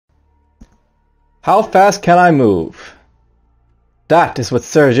How fast can I move? That is what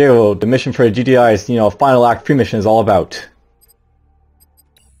Sarajevo, the mission for the GDI's, final act pre-mission is all about.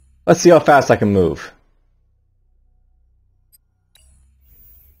 Let's see how fast I can move.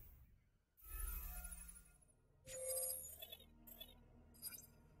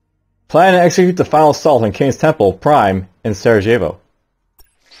 Plan and execute the final assault on Kane's Temple, Prime, in Sarajevo.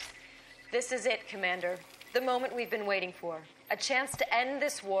 This is it, Commander. The moment we've been waiting for. A chance to end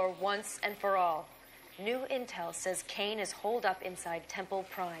this war once and for all. New intel says Kane is holed up inside Temple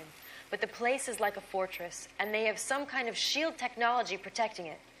Prime. But the place is like a fortress, and they have some kind of shield technology protecting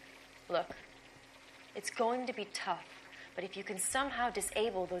it. Look, it's going to be tough, but if you can somehow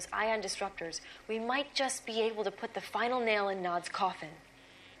disable those ion disruptors, we might just be able to put the final nail in Nod's coffin.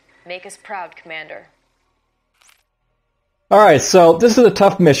 Make us proud, Commander. Alright, so this is a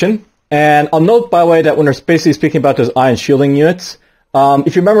tough mission, and I'll note, by the way, that when we're basically speaking about those ion shielding units,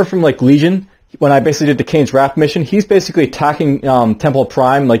 if you remember from, Legion, when I basically did the Kane's Wrath mission, he's basically attacking Temple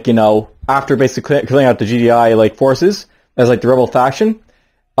Prime, after basically clearing out the GDI, forces, as, the rebel faction.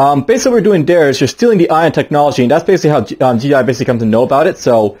 Basically what we're doing there is you're stealing the ion technology, and that's basically how GDI basically come to know about it,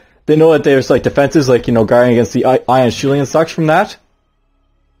 so they know that there's, defenses, guarding against the ion shielding and such from that.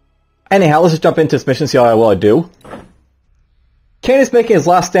 Anyhow, let's just jump into this mission and see how well I do. Kane is making his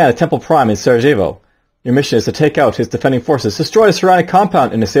last stand at Temple Prime in Sarajevo. Your mission is to take out his defending forces, destroy the surrounding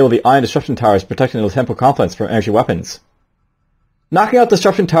compound, and disable the ion disruption towers protecting the temple complex from energy weapons. Knocking out the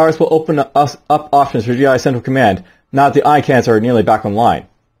disruption towers will open us up options for GDI Central Command, now that the ion cannons are nearly back online.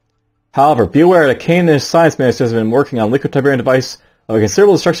 However, be aware that Kane and his science ministers have been working on liquid Tiberian device of a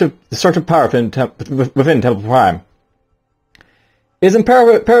considerable destructive power within Temple Prime. It is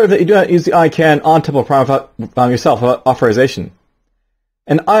imperative that you do not use the ion cannon on Temple Prime yourself without authorization.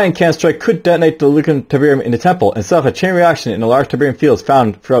 An ion cannon strike could detonate the liquid Tiberium in the temple and set off a chain reaction in the large Tiberium fields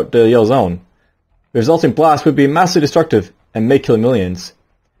found throughout the Yellow Zone. The resulting blast would be massively destructive and may kill millions.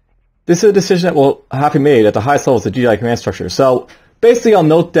 This is a decision that will have to be made at the highest levels of the GDI command structure. So, basically I'll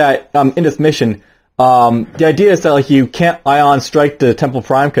note that in this mission, the idea is that you can't ion strike the Temple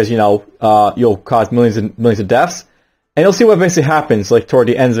Prime because, you'll cause millions and millions of deaths. And you'll see what basically happens, toward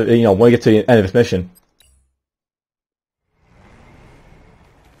the end of, when we get to the end of this mission.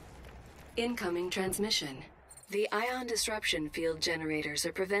 Incoming transmission. The ion disruption field generators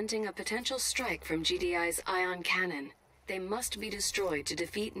are preventing a potential strike from GDI's ion cannon. They must be destroyed to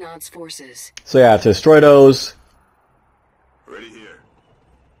defeat Nod's forces. So yeah, to destroy those, ready here.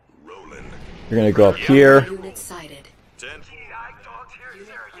 Rolling. you're gonna go up here. Unit sighted.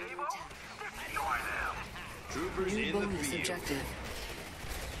 New bonus objective.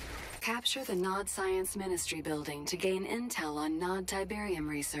 Capture the Nod Science Ministry building to gain intel on Nod Tiberium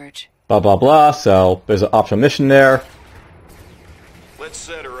research. Blah blah blah, so there's an optional mission there. Let's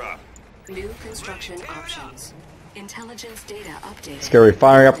set her up. New construction options. Intelligence data updated. Let's get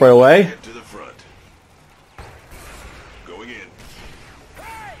refinery up right away. Get to the front. Going in.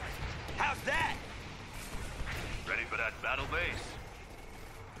 Hey! How's that? Ready for that battle base?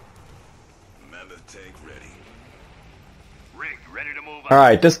 Mammoth tank ready. Rigged, ready to move out.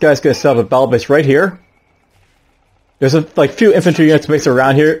 Alright, this guy's gonna set up a battle base right here. There's a few infantry units basically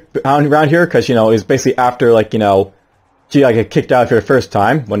around here, because it's basically after GDI get kicked out for the first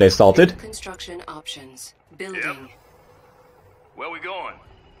time when they assaulted. Construction options. Building. Yep. Where we going?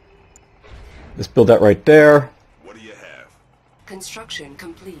 Let's build that right there. What do you have? Construction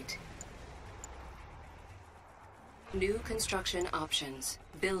complete. New construction options.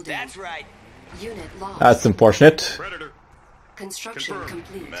 Building. That's right. Unit lost. That's unfortunate. Predator. Construction Confirmed.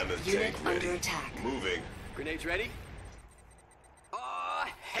 complete. Mammoth Unit tank ready. under attack. Moving. Grenades ready?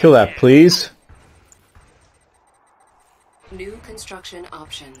 Kill that, please. New construction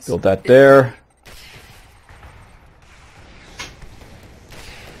options. Build that there.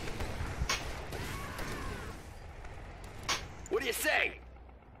 What do you say?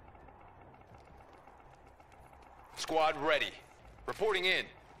 Squad ready. Reporting in.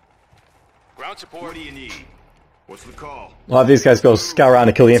 Ground support. What do you need? What's the call? A lot of these guys go scout around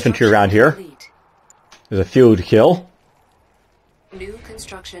and kill the infantry around here. Complete. There's a few to kill. New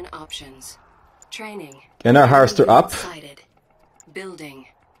construction options. Training. Getting our harvester up. Sighted. Building.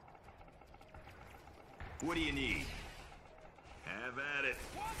 What do you need? Have at it.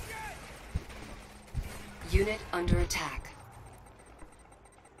 Unit under attack.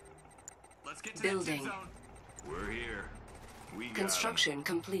 Let's get to Building. that zone. We're here. We got 'em. Construction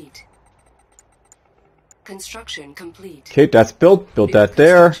complete. Construction complete. Okay, that's built. Build New that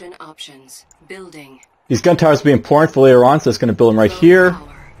there. Construction options. Building. These gun towers will be important for later on, so it's going to build them right Low here.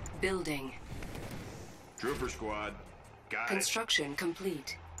 power. Building. Trooper squad. Got it. Construction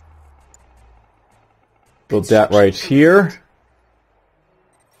complete. Build that right here.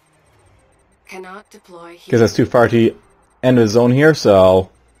 Cannot deploy here. Because that's too far to the end of the zone here, so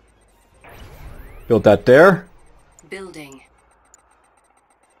build that there. Building.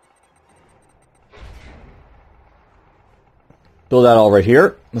 Build that all right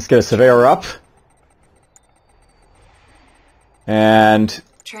here. Let's get a surveyor up. And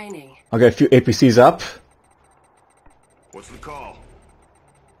Training. I'll get a few APCs up. What's the call?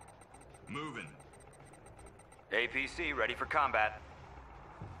 Moving. APC ready for combat.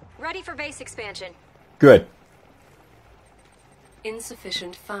 Ready for base expansion. Good.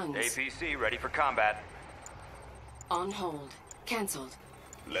 Insufficient funds. APC ready for combat. On hold. Cancelled.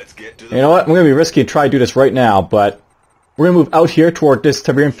 Let's get to You the... know what? I'm going to be risky and try to do this right now, but we're going to move out here toward this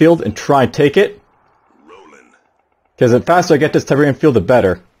Tiberian field and try and take it. Rolling. Because the faster I get this Tiberian field, the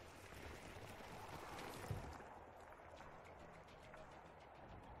better.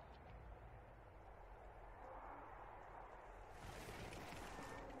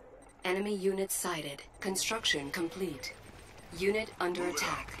 Enemy unit sighted. Construction complete. Unit under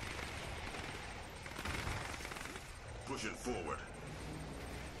attack. Pushing forward.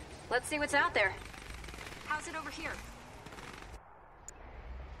 Let's see what's out there. How's it over here?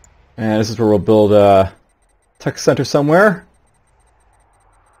 And this is where we'll build a tech center somewhere.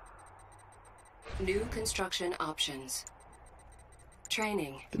 New construction options.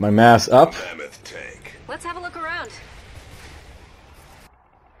 Training. Get my mass up. Mammoth tank. Let's have a look around.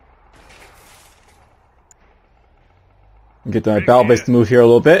 And get my battle base to move here a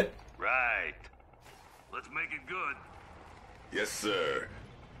little bit. Right. Let's make it good. Yes, sir.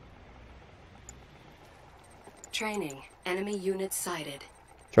 Training. Enemy unit sighted.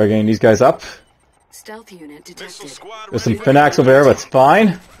 Try getting these guys up. Stealth unit Missile detected. squad There's ready some for Finax over there, but it's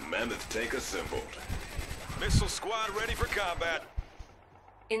fine. Mammoth tank assembled. Missile squad ready for combat.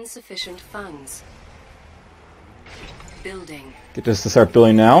 Insufficient funds. Building. Get this to start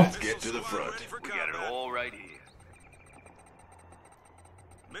building now. Let's get to the front. Ready for We got it combat. all right here.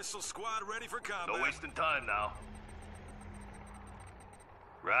 Missile squad ready for No combat. wasting time now.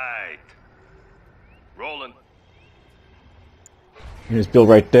 Right. Rolling. You just build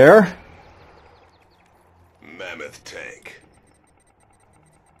right there. Mammoth tank.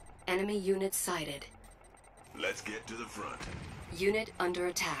 Enemy unit sighted. Let's get to the front. Unit under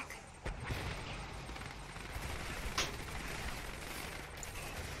attack.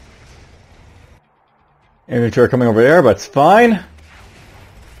 Infantry are coming over there, but it's fine.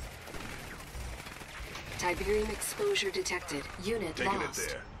 Tiberian exposure detected. Unit Taking lost. it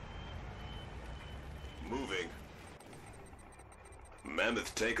there. Moving.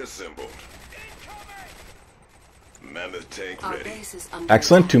 Mammoth tank assembled. Mammoth tank Our ready. base is under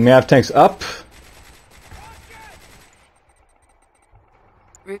Excellent. attack. Two MAV tanks up.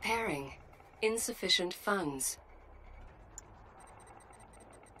 Repairing. Insufficient funds.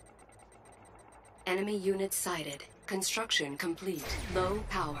 Enemy unit sighted. Construction complete. Low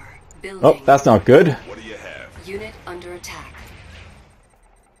power. Building. Oh, that's not good. What do you have? Unit under attack.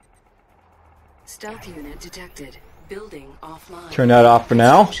 Stealth unit detected. Building offline. Turn that off for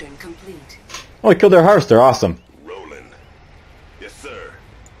now. Construction complete. Oh, we killed their harvester. Awesome. Rolling. Yes, sir.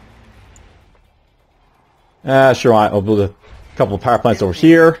 Sure. I'll build a couple of power plants over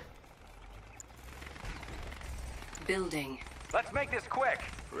here. Building. Let's make this quick.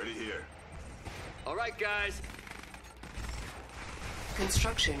 Ready here. All right, guys.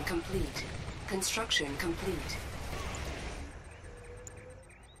 Construction complete. Construction complete.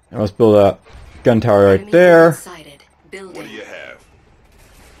 And let's build a gun tower right Enemy there. unit sighted. What Building. do you have?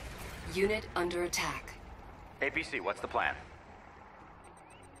 Unit under attack. APC, what's the plan?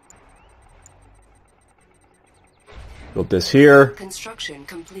 Build this here. Construction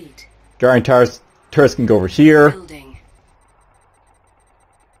complete. Guardian turrets can go over here. Building.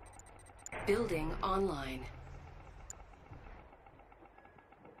 Building online.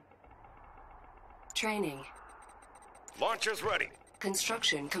 Training. Launchers ready.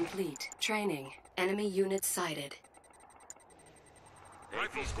 Construction complete. Training. Enemy unit sighted.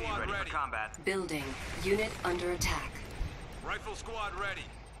 Rifle APC squad ready ready. for combat. Building. Unit under attack. Rifle squad ready.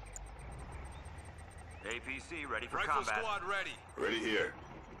 APC ready for Rifle combat. squad ready. Ready here.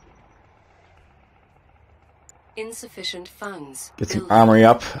 Insufficient funds. Get some Building. armory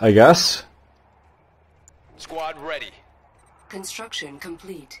up, I guess. Squad ready. Construction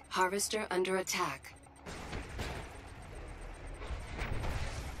complete. Harvester under attack.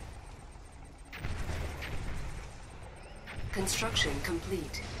 Construction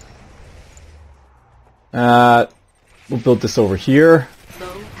complete. We'll build this over here.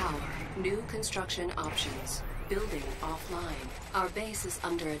 Low power. New construction options. Building offline. Our base is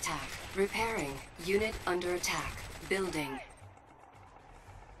under attack. Repairing. Unit under attack. Building.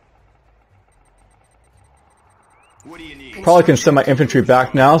 What do you need? Probably can send my infantry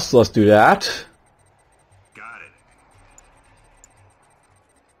back now, so let's do that. Got it.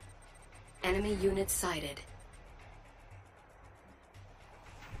 Enemy unit sighted.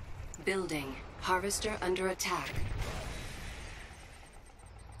 Building. Harvester under attack.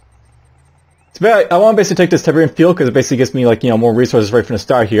 I want to basically take this Tiberian field because it basically gives me, like, more resources right from the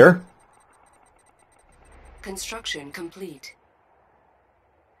start here. Construction complete.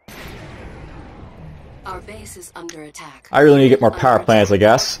 Our base is under attack. I really need to get more power plants, I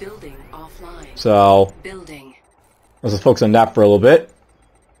guess. Building offline. So Building. let's just focus on that for a little bit.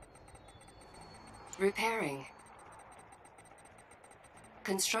 Repairing.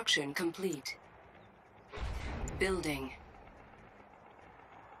 Construction complete. Building.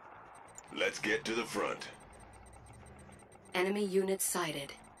 Let's get to the front. Enemy unit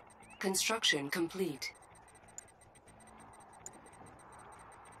sighted. Construction complete.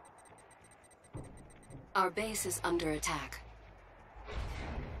 Our base is under attack.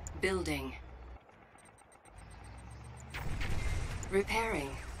 Building.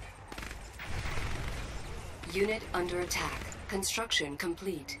 Repairing. Unit under attack. Construction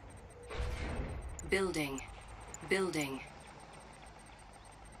complete. Building. Building.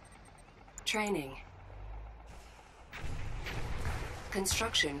 Training.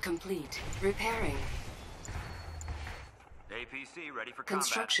 Construction complete. Repairing. APC ready for combat.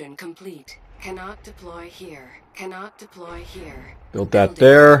 Construction complete. Cannot deploy here. Cannot deploy here. Build that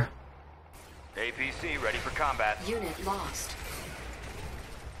there. APC ready for combat. Unit lost.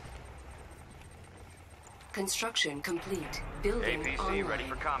 Construction complete. Building APC online. ready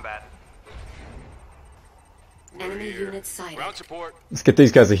for combat. Enemy unit sighted. Ground support. Let's get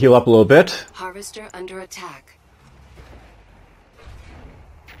these guys to heal up a little bit. Harvester under attack.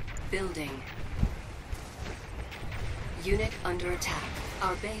 Building. Unit under attack.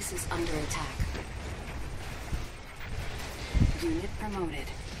 Our base is under attack. Unit promoted.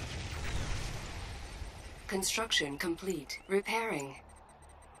 Construction complete. Repairing.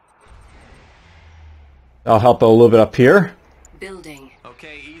 I'll help a little bit up here. Building.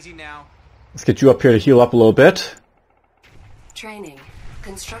 Okay, easy now. Let's get you up here to heal up a little bit. Training.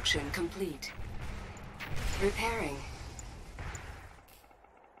 Construction complete. Repairing.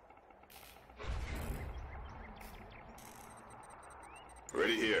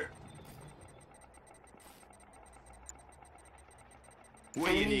 Ready here. What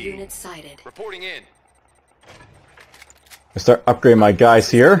do you Enemy need? unit sighted. Reporting in. I start upgrading my guys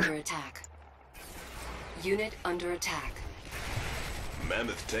here. Under attack. Unit under attack.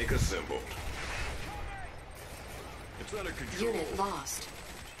 Mammoth tank assembled. It's under control. Unit lost.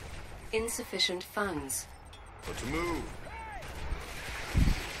 Insufficient funds. Let's move.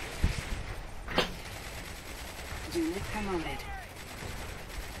 Unit promoted.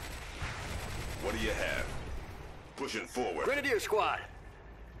 What do you have? Pushing forward. Grenadier squad.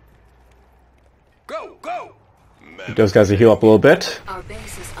 Go, go! Get those guys to heal up a little bit. Our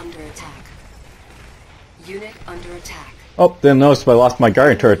base is under attack. Unit under attack. Oh, didn't notice but I lost my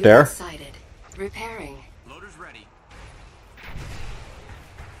guardian turret Unit there. sighted. Repairing. Loader's ready.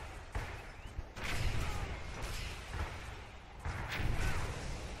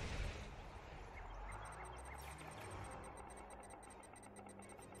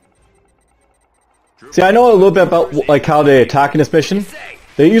 See, I know a little bit about like how they attack in this mission.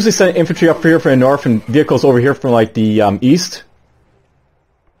 They usually send infantry up here from the north and vehicles over here from like the east.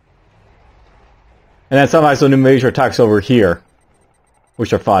 And then sometimes the new major attacks over here,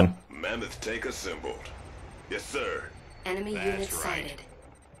 which are fun. Mammoth tank assembled. Yes, sir. Enemy That's unit right. sighted.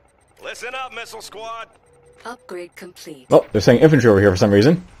 Listen up, missile squad. Upgrade complete. Oh, they're sending infantry over here for some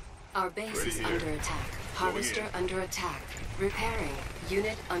reason. Our base Ready is here. under attack. Harvester in. under attack. Repairing.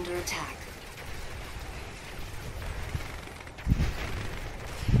 Unit under attack.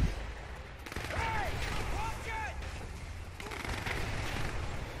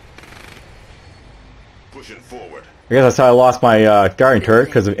 Pushing forward. I guess that's how I lost my guardian turret,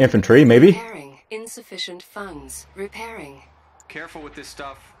 because of infantry, maybe. Repairing. Insufficient funds. Repairing. Careful with this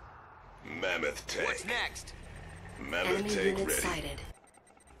stuff. Mammoth tank. What's next? Mammoth Enemy tank unit ready. sighted.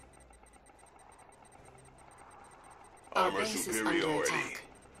 Our Armor base is under superiority. attack.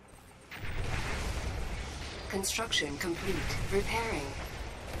 Construction complete. Repairing.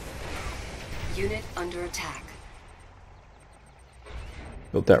 Unit under attack.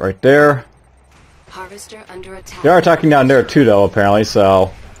 Built that right there. Harvester under attack. They are attacking down there too, though, apparently,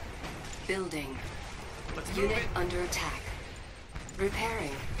 so... Building. Let's move Unit it. under attack.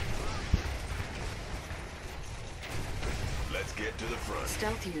 Repairing. to the front.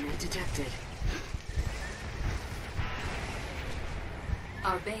 Stealth unit detected.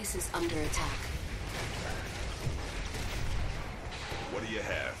 Our base is under attack. What do you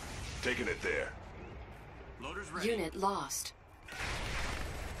have? Taking it there. Loader's ready. Unit lost.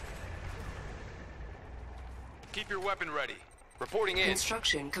 Keep your weapon ready. Reporting in.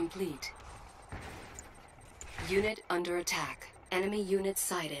 Construction complete. Unit under attack. Enemy unit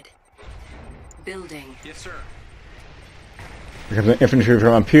sighted. Building. Yes, sir. Here comes the infantry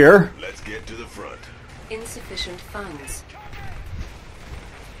from up here. Let's get to the front. Insufficient funds.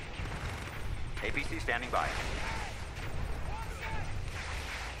 APC standing by.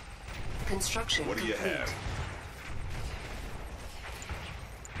 Construction What do you complete. have?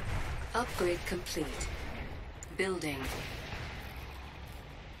 Upgrade complete. Building.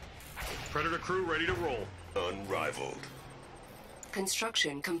 Predator crew ready to roll. Unrivaled.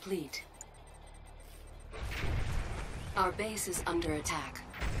 Construction complete. Our base is under attack.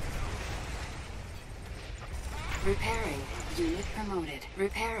 Repairing. Unit promoted.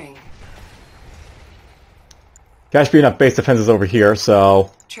 Repairing. Guys, being up base defenses over here,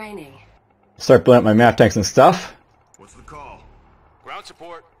 so Training. start building up my map tanks and stuff. What's the call? Ground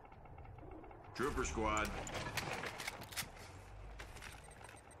support. Trooper squad.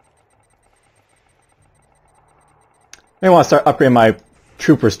 May want to start upgrading my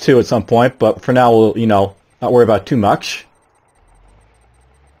troopers too at some point, but for now we'll, not worry about it too much.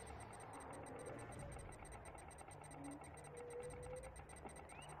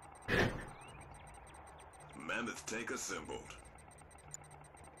 Mammoth tank assembled.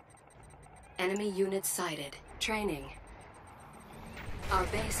 Enemy unit sighted. Training. Our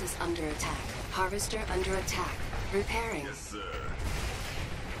base is under attack. Harvester under attack. Repairing. Yes, sir.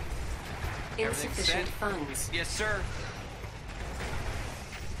 Insufficient set? funds. Yes, sir.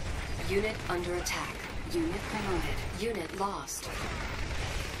 Unit under attack. Unit promoted. Unit lost.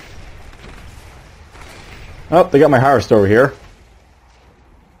 Oh, they got my harvester over here.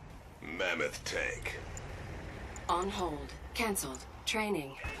 Mammoth tank. On hold. Cancelled.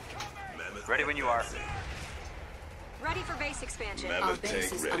 Training. Mammoth Ready when you are. advancing. Ready for base expansion. Our Mammoth base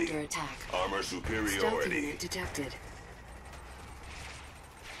tank is ready. under attack. Armor Stealth superiority. unit detected.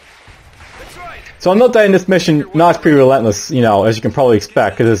 That's right. So I'll note that in this mission, Nod's pretty relentless, as you can probably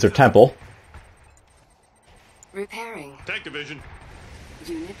expect, because it's their temple. Repairing. Tank division.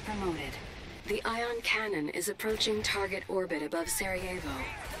 Unit promoted. The ion cannon is approaching target orbit above Sarajevo.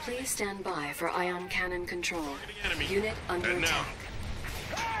 Please stand by for ion cannon control. Enemy. Unit under Head now.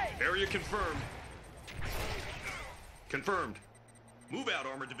 attack. Area confirmed. Confirmed. Move out,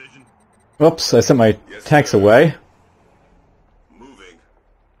 armor division. Oops, I sent my Yes, tanks sir. away. Moving.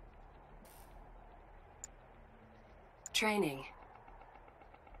 Training.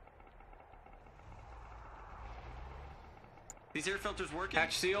 These air filters working?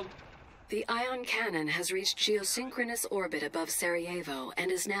 Hatch sealed? The ion cannon has reached geosynchronous orbit above Sarajevo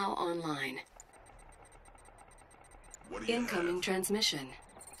and is now online. What do you Incoming have? transmission.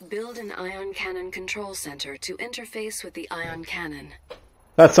 Build an ion cannon control center to interface with the ion cannon.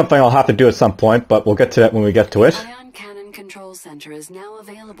 That's something I'll have to do at some point, but we'll get to that when we get to it. Ion cannon control center is now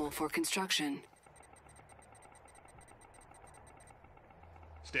available for construction.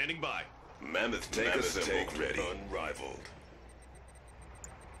 Standing by. Mammoth tank assembled. Ready. Unrivaled.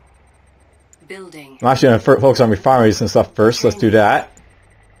 Building. I'm actually going to focus on refineries and stuff first. Let's do that.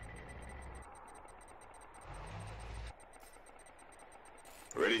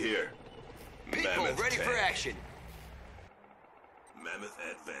 Ready here. People Mammoth ready for tank. action. Mammoth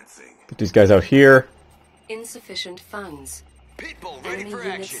advancing. Get these guys out here. Insufficient funds. People ready Enemy for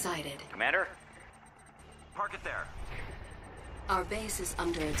unit action. sighted. Commander? Park it there. Our base is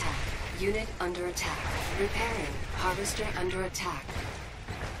under attack. Unit under attack. Repairing. Harvester under attack.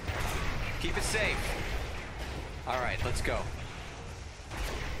 Keep it safe. All right, let's go.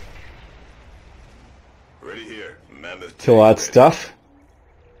 Ready here. Mammoth Kill all tank that ready. stuff.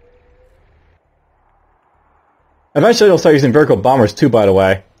 Eventually they'll start using vertical bombers too, by the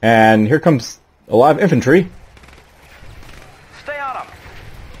way. And here comes a lot of infantry. Stay on them.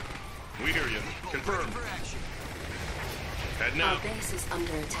 We hear you. Confirmed. For action. Heading Our out. base is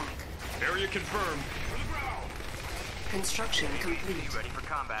under attack. Area confirmed. Construction complete. Ready for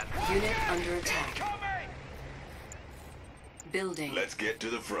combat. Unit under attack. Building. Let's get to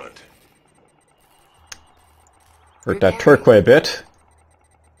the front. Hurt that Turk quite a bit.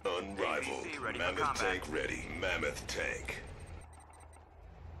 Unrivaled. ABC ready for Mammoth combat. tank ready. Mammoth tank.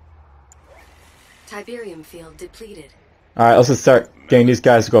 Tiberium field depleted. Alright, let's just start getting these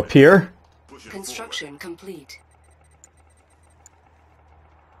guys to go up here. Pushing Construction complete.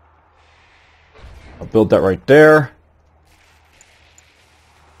 I'll build that right there.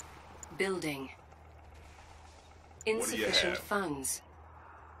 Building. Insufficient funds.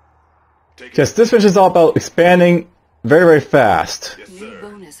 Yes, this mission is all about expanding very, very fast. Yes, New sir.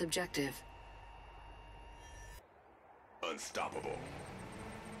 bonus objective. Unstoppable.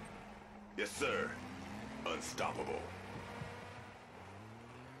 Yes, sir. Unstoppable.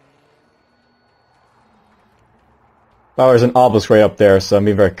 Oh, there's an obelisk right up there, so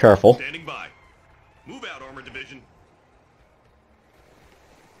be very careful. Standing by. Move out, Armor Division.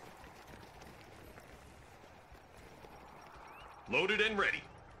 Loaded and ready.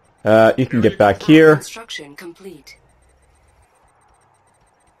 You can get back here. Construction complete.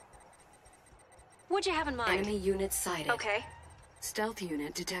 What'd you have in mind? Enemy unit sighted. Okay. Stealth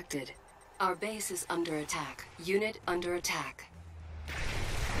unit detected. Our base is under attack. Unit under attack.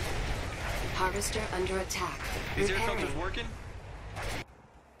 Harvester under attack. These air Repairing. filters working?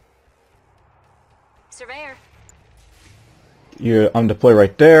 Surveyor. You're on deploy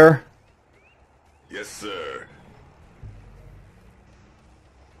right there. Yes, sir.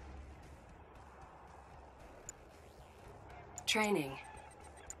 Training.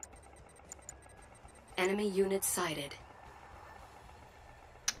 Enemy unit sighted.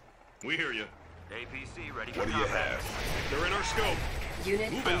 We hear you. APC ready for What do you combat. have? They're in our scope.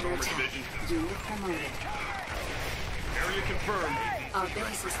 Unit Move out, under Armor attack. Division. Unit promoted. Area confirmed. Our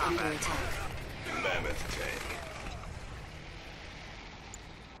base is under attack. Mammoth tank.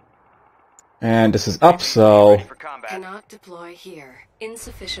 And this is up, so Ready for combat. Cannot deploy here.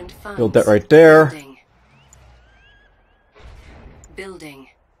 Insufficient funds. build that right there. Building. Building.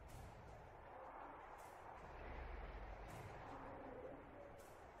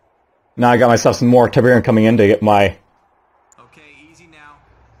 Now I got myself some more Tiberian coming in to get my Okay, easy now.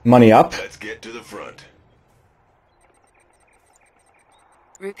 money up. Let's get to the front.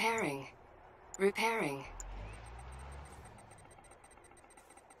 Repairing. Repairing.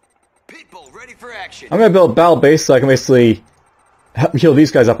 Pitbull ready for action. I'm gonna build a battle base so I can basically heal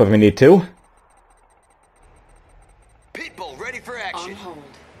these guys up if we need to. Pitbull ready for On action. hold.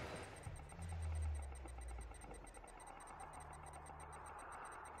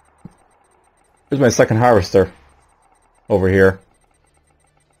 Here's my second harvester over here.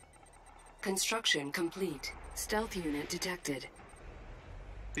 Construction complete. Stealth unit detected.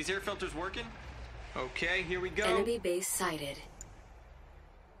 These air filters working? Okay, here we go. Enemy base sighted.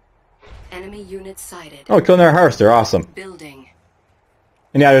 Enemy unit sighted. Oh, killing their harvester, awesome. Building.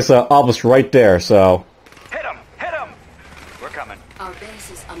 And yeah, there's an obelisk right there, so Hit him! Hit him! We're coming. Our base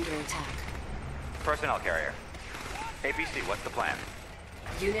is under attack. Personnel carrier. APC, what's the plan?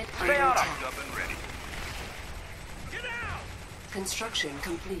 Unit Stay under on attack. up and ready. Get out! Construction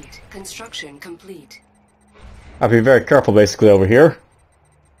complete. Construction complete. I have to be very careful basically over here.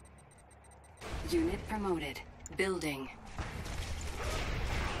 Unit promoted. Building.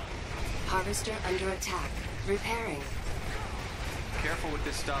 Harvester under attack. Repairing. Careful with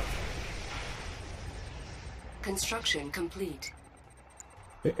this stuff. Construction complete.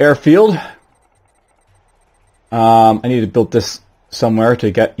 Airfield. I need to build this somewhere to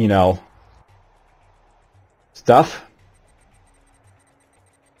get, you know, stuff.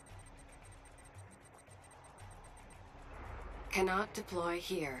 Cannot deploy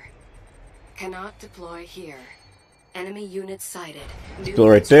here. Cannot deploy here. Enemy unit sighted. New Still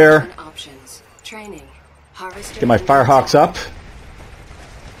right there. construction Options. Training. Harvester. Get my under Firehawks attack. up.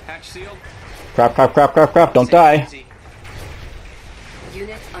 Hatch sealed. Crap, crap, crap, crap, crap, don't Safe die. and easy.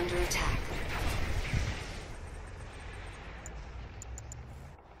 Unit under attack.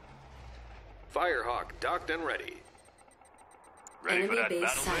 Firehawk docked and ready. Ready for Enemy that base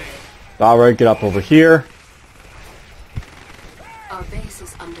battle sighted. wave? Alright, get up over here. Our base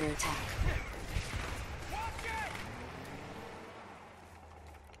is under attack.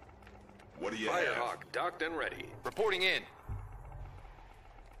 What do you have? Firehawk docked and ready. Reporting in.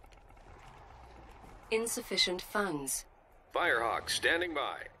 Insufficient funds. Firehawk standing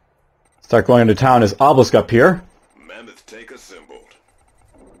by. Start going into town. There's obelisk up here. Mammoth tank assembled.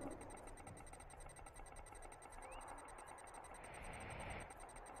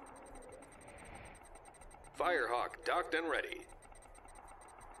 Firehawk docked and ready.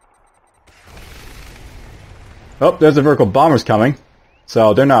 Oh, there's the vertical bombers coming.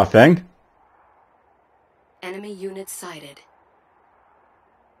 So they're not a thing. Enemy unit sighted.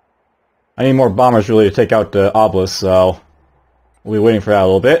 I need more bombers really to take out the obelisk, so we'll be waiting for that a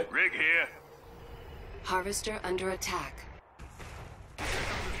little bit. Rig here. Harvester under attack.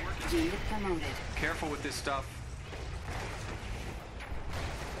 Unit promoted. Careful with this stuff.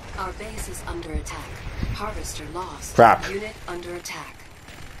 Our base is under attack. Harvester lost. Crap. Unit under attack.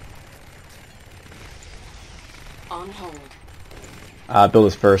 On hold. Build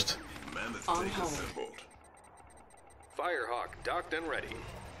this first. on hold. Firehawk docked and ready.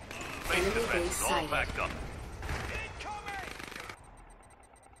 Enemy base sighted. Backed up.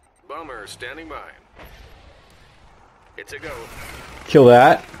 Bomber standing by. It's a go. Kill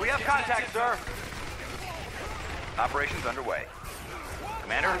that. We have contact, sir. Operations underway.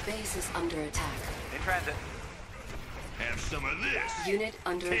 Commander, Our base is under attack. in transit. Have some of this. Unit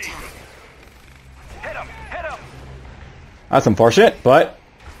under attack. Hit him! Hit him! That's unfortunate, but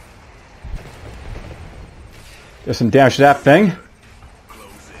there's some damage to that thing.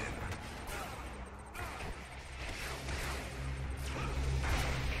 Close in.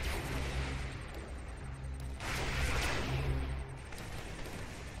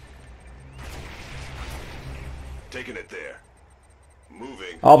 Taking it there.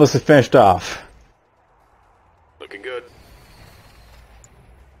 Moving. All this is finished off. Looking good.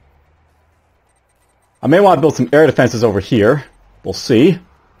 I may want to build some air defenses over here. We'll see.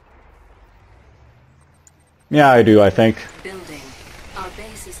 Yeah, I do, I think. Building. Our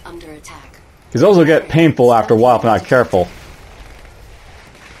base is under attack. Because those will get painful after a while if I'm not careful.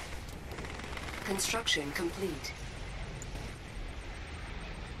 Construction complete.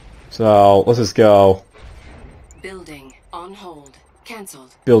 So, let's just go Building on hold.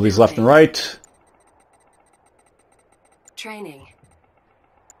 Cancelled. build these left and right. Training.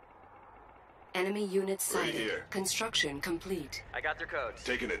 Enemy unit sighted. here. Construction complete. I got their codes.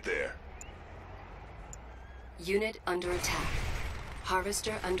 Taking it there. Unit under attack.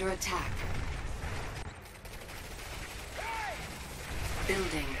 Harvester under attack.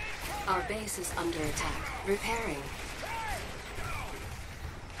 Building. Our base is under attack. Repairing.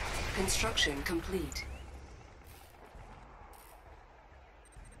 Construction complete.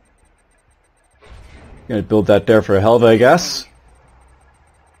 Gonna build that there for a hell of it, I guess.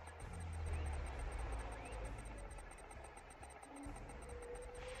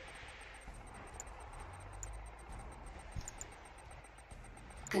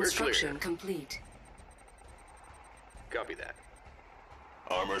 Construction complete. Copy that.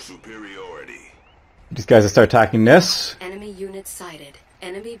 Armor superiority. These guys will start attacking this. Enemy unit sighted.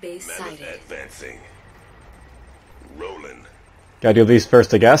 Enemy base Mammoth sighted. advancing. Rolling. Gotta do these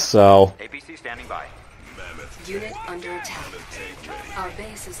first, I guess, so... APC standing by. Mammoth Unit tank. under attack. Mammoth tank ready. Our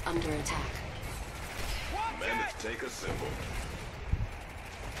base is under attack. Mammoth tank assembled.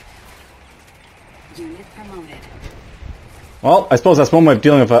 Unit promoted. Well, I suppose that's one way of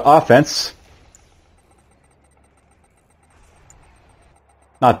dealing with offense.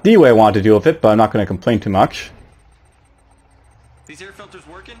 Not the way I want to deal with it, but I'm not going to complain too much. These air filters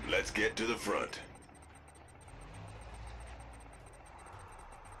working? Let's get to the front.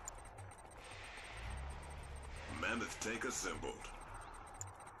 Mammoth tank assembled.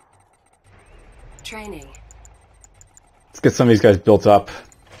 Training. Let's get some of these guys built up.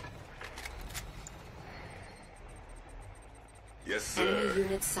 Yes, Enemy sir.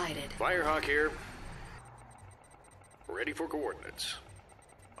 unit sighted. Firehawk here. Ready for coordinates.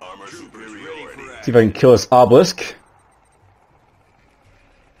 Armor superiority. See if I can kill this obelisk.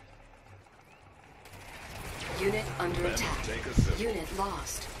 Unit under attack. tank assembled. Unit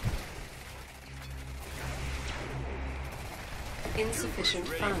lost. Insufficient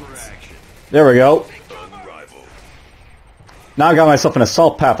funds. There we go. Unrivaled. Now I got myself an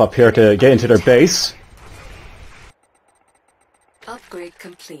assault path up here to get into their base. Upgrade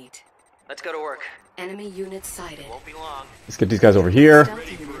complete. Let's go to work. Enemy unit sighted. Won't be long. Let's get these guys over here.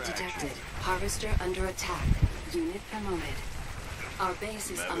 Stealth unit detected. Harvester under attack. Unit promoted. Our base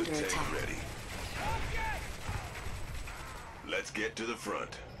is Mammoth under tank attack. ready. Let's get to the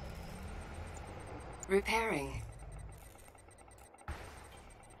front. Repairing.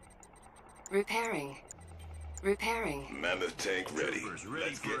 Repairing. Repairing. Mammoth tank ready. Troopers ready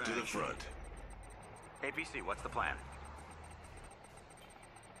Let's for get to the action. front. APC, what's the plan?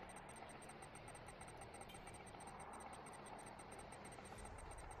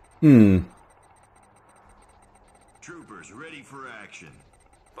 Troopers ready for action.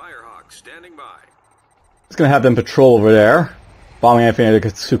 Firehawk standing by. Just gonna have them patrol over there, bombing anything that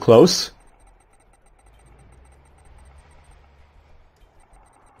gets too close.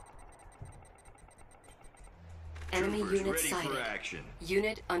 Enemy unit ready for sighted. action.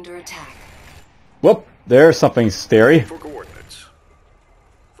 Unit under attack. Whoop, there's something scary. For coordinates.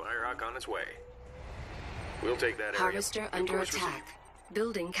 Firehawk on its way. We'll take that area. Harvester Of under course, attack.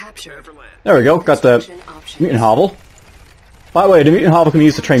 Building prepare captured. for land. There we go, got the Construction options. mutant hovel. By the way, the mutant hovel can be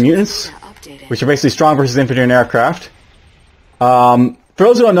used to train mutants, Data updated. which are basically strong versus infantry and aircraft. For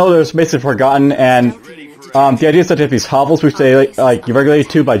those who don't know, there's basically forgotten, and the idea is that they have these hovels, which they like you regulate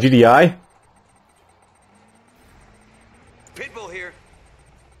to by GDI.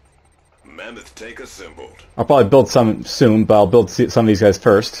 Mammoth tank assembled. I'll probably build some soon, but I'll build some of these guys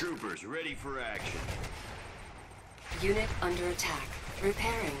first. Troopers ready for action. Unit under attack.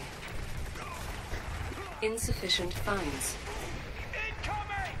 Repairing. Insufficient funds.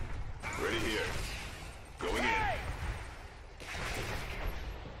 Incoming! Ready here. Going in.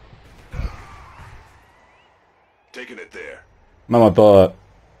 Taking it there. I'm gonna build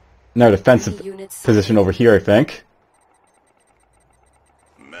another defensive position over here, I think.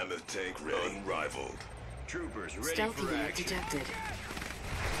 Mammoth tank ready. Unrivaled. Troopers ready Stealthy for unit action. detected.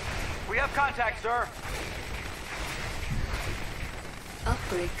 We have contact, sir.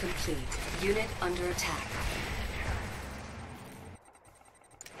 Upgrade complete. Unit under attack.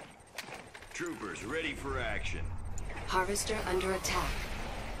 Troopers ready for action. Harvester under attack.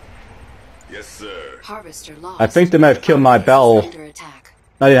 Yes, sir. Harvester lost. I think they might have killed my bell. Under attack.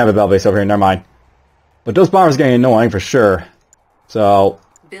 I didn't have a bell base over here, never mind. But those bombers are getting annoying for sure. So,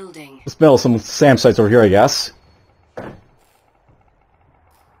 Building. let's build some SAM sites over here, I guess.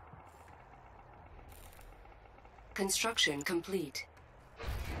 Construction complete.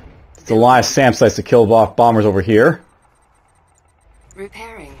 It's a line of SAM sites to kill off bombers over here.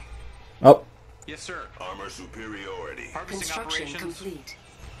 Repairing. Oh, Yes, sir. Armor superiority. Harvesting Construction operations. complete.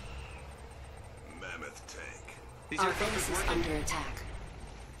 Mammoth tank. These Our aircraft base is is working. under attack.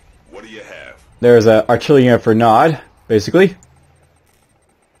 What do you have? there's an artillery unit for Nod, basically.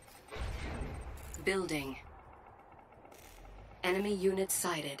 Building. Enemy unit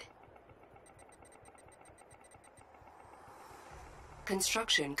sighted.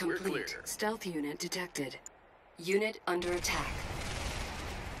 Construction We're complete. clear. Stealth unit detected. Unit under attack.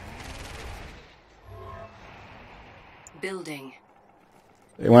 Building.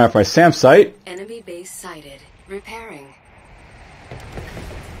 They went after my SAM site. Enemy base sighted. Repairing.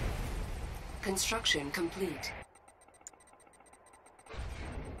 Construction complete.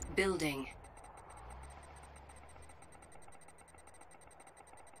 Building.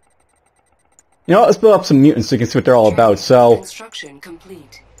 You know what, let's build up some mutants so you can see what they're all about. So, Construction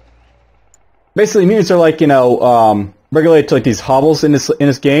complete. basically mutants are like, you know, regulated to like these hobbles in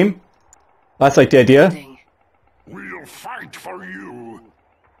this game. That's like the idea. Building. We'll fight for you.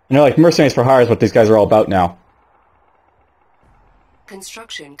 You know, like mercenaries for hire is what these guys are all about now.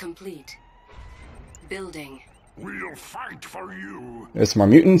 Construction complete. Building. We'll fight for you. There's some more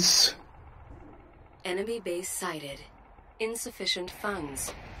mutants. Enemy base sighted. Insufficient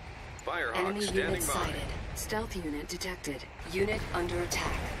funds. Firehawk Enemy standing unit by. sighted. Stealth unit detected. Unit under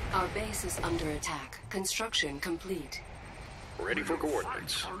attack. Our base is under attack. Construction complete. Ready for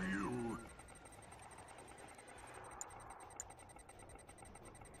coordinates.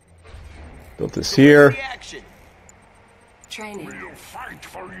 Built this here. Reaction. Training. We'll fight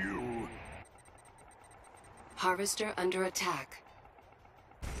for you. Harvester under attack.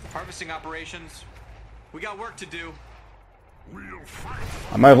 Harvesting operations. We got work to do. We'll fight.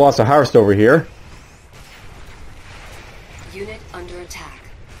 I might have lost a harvest over here. Unit under attack.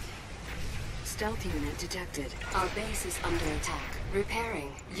 Stealth unit detected. Our base is under attack.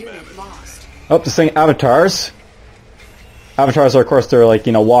 Repairing. Unit lost. Oh, this thing, avatars. Avatars are, of course, they're like,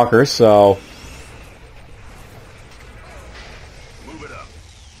 you know, walkers, so... Move it up.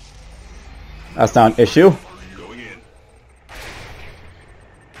 That's not an issue. Going in.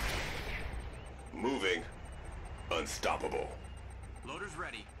 Moving. Unstoppable. Loader's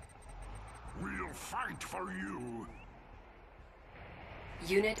ready. We'll fight for you.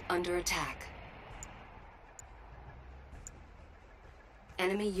 Unit under attack.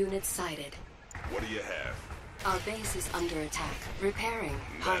 Enemy unit sighted. What do you have? Our base is under attack. Repairing.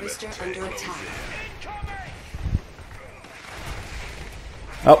 Harvester under attack.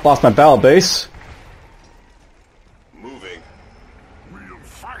 Oh, lost my battle base. Moving. We'll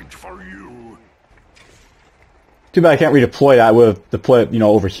fight for you. Too bad I can't redeploy that. I would have deployed it, you know,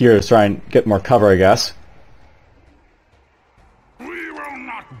 over here to try and get more cover, I guess. We will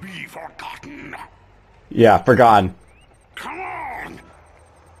not be forgotten. Yeah, forgotten. Come on.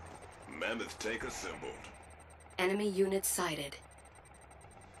 Mammoth tank assembled. Enemy unit sighted.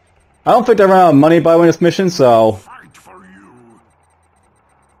 I don't think they ran out of money by winning this mission, so... Fight for you.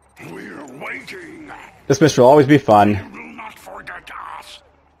 We're waiting. This mission will always be fun. Will not forget us.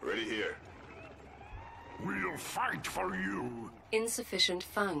 Ready here. We'll fight for you. Insufficient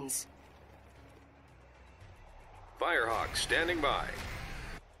funds. Firehawk standing by.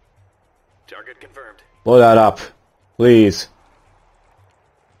 Target confirmed. Blow that up. Please.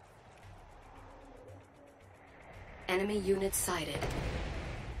 Enemy unit sighted.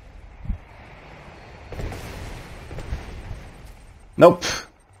 Nope.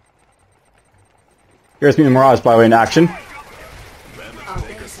 Here's me and Mirage, by the way, in action. Our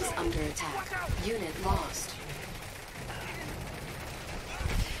base base is under attack. Unit lost.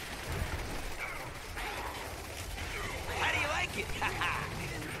 How do you like it?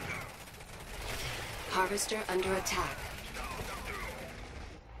 Harvester under attack.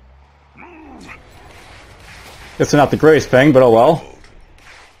 It's not the greatest thing, but oh well.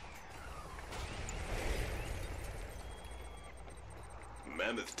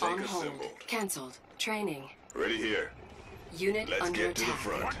 Mammoth On tank hold. assembled. Cancelled. Training. Ready here. Unit Let's under get to the attack.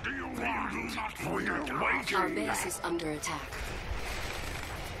 front. What do you want? Not for your waiting. Our base is under attack.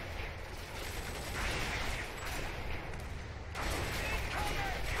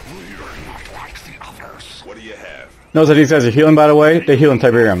 We're not like the others. What do you have? Notice that these guys are healing, by the way. They heal in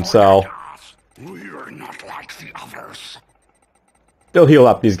Tiberium, so We're not like the others. they'll heal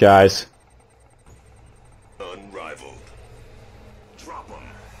up, these guys. Unrivaled. Drop them.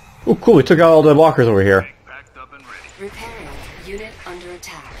 Oh, cool. We took out all the walkers over here. Packed up and ready. Repairing. Unit under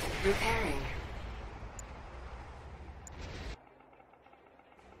attack. Repairing.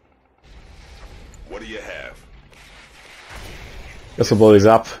 What do you have? Guess we'll blow these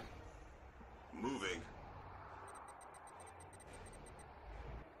up. Moving.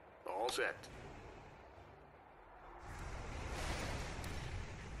 All set.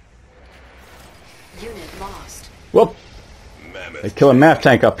 Unit lost. Whoop! Mammoth. They kill a map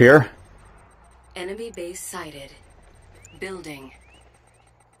tank up here. Enemy base sighted. Building.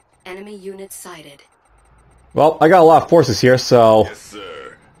 Enemy unit sighted. Well, I got a lot of forces here, so Yes,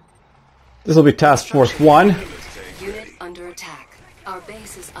 sir. this will be Task Force 1. Mammoth tank Unit ready. under attack. Our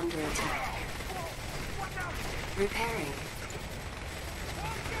base is under attack. Repairing.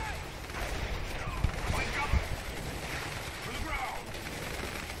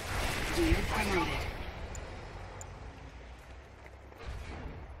 Unit promoted.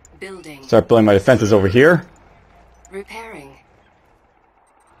 Building. Start building my defenses over here. Repairing.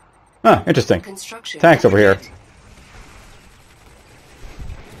 Huh, interesting. Construction. Tanks over here. complete.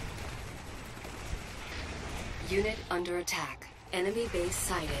 Unit under attack. Enemy base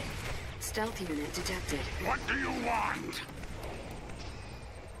sighted. Stealth unit detected. What do you want?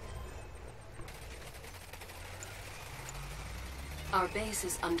 Our base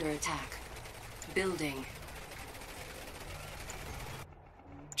is under attack. Building.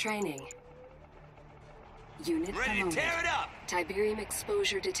 Training. Unit Ready to promoted. tear it up. Tiberium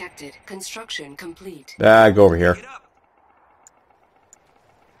exposure detected. Construction complete. Go over here. Get up.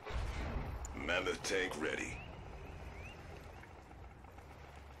 Mammoth tank ready.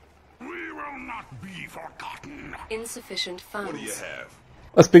 We will not be forgotten. Insufficient What do you funds. have?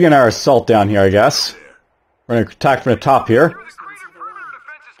 Let's begin our assault down here, I guess. There. We're going to attack from the top here.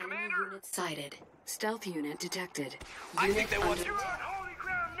 Enemy unit sighted. Stealth unit detected. I Unit think they want under to- attack. Holy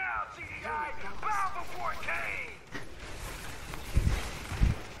ground now, GDI. Bow before Kane.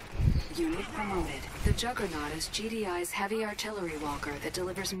 Unit promoted. The Juggernaut is GDI's heavy artillery walker that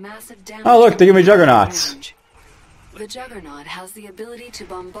delivers massive damage. Oh, look, they give me from Juggernauts. range. The Juggernaut has the ability to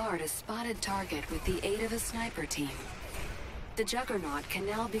bombard a spotted target with the aid of a sniper team. The Juggernaut can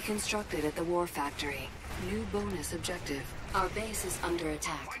now be constructed at the War Factory. New bonus objective. Our base is under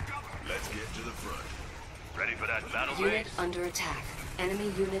attack. Let's get to the front. Ready for that battle Unit base? under attack.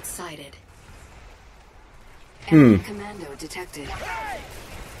 Enemy unit sighted. Enemy commando detected.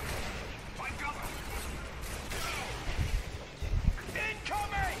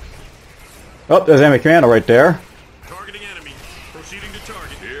 Oh, there's enemy commando right there. Targeting enemy. Proceeding to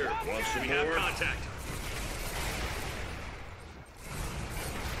target. Here, want some We have more? contact.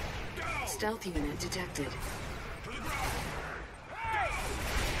 Stealth unit detected.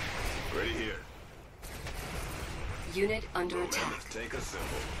 Ready here. Unit under attack. Mammoth tank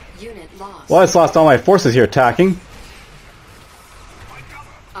assembled. Unit lost. Well, I just lost all my forces here attacking.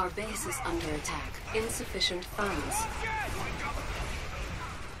 Our base is under attack. Insufficient funds.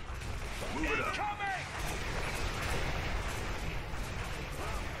 Move it up.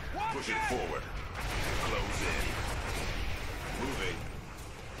 Push it forward. Close in. Moving.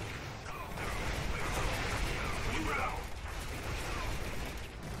 Move it up.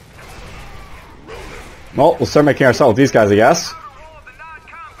 Rolling. Well, we'll start making ourselves these guys, I guess.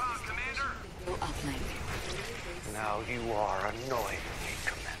 No uplink. Now you are annoying me,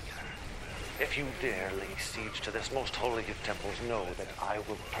 Commander. If you dare lay siege to this most holy of temples, know that I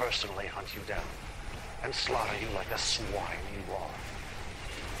will personally hunt you down and slaughter you like the swine you are.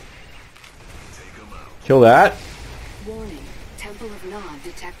 Take them out. Kill that. Warning. Temple of Nod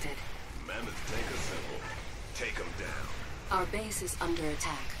detected. Mammoth tank assembled. Take them down. Our base is under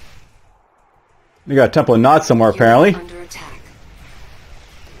attack. We got a Temple of Nod somewhere, Unit apparently. under attack.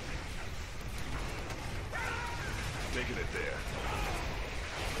 Taking it there.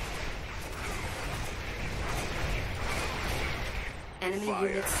 Enemy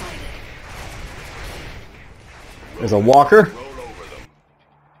unit sighted. There's a walker. Roll over them.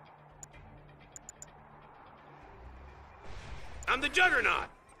 I'm the Juggernaut.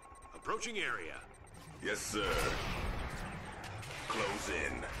 Approaching area. Yes, sir. Close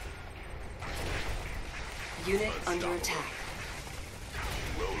in. Unit under attack.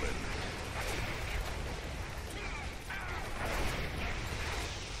 Rolling.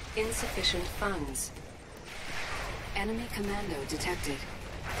 Insufficient funds. Enemy commando detected.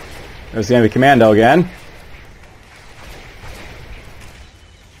 There's the enemy commando again.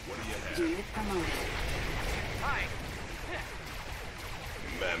 Unit promoted.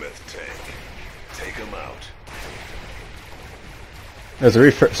 Mammoth tank. Take him out. There's a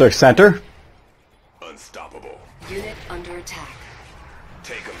research center. Unstoppable. Unit under attack.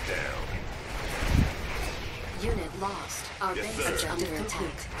 Take him down. Unit lost. Our Yes, base sir. is under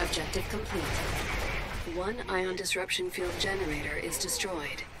attack. Objective complete. One ion disruption field generator is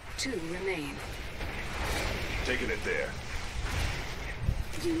destroyed. 2 remain. Taking it there.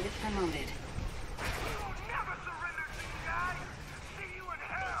 Unit promoted.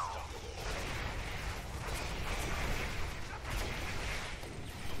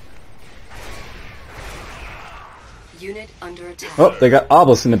 Unit under attack. Oh, they got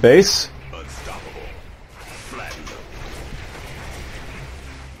Obelisk in the base. Unstoppable. Flatten them.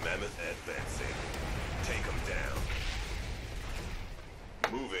 Mammoth advancing. Take them down.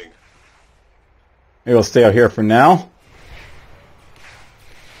 Moving. Maybe we'll stay out here for now.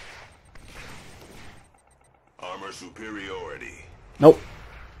 Armor superiority. Nope.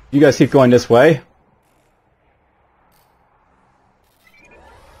 You guys keep going this way.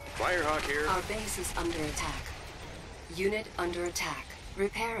 Firehawk here. Our base is under attack. Unit under attack.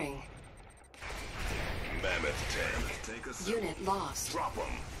 Repairing. Mammoth tank. Take us. Unit lost. Drop them.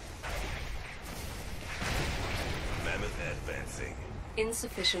 Mammoth advancing.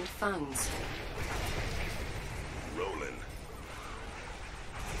 Insufficient funds. Rolling.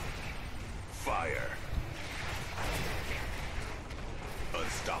 Fire.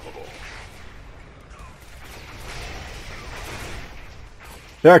 Unstoppable.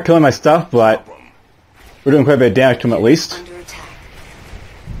 They are killing my stuff, but Drop 'em. we're doing quite a bit of damage to them at least. Under attack.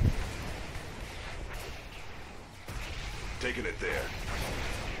 Taking it there.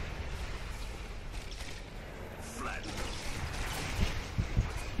 Flatten.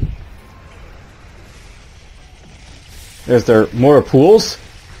 There's their mortar pools.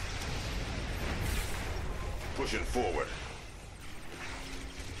 Pushing forward.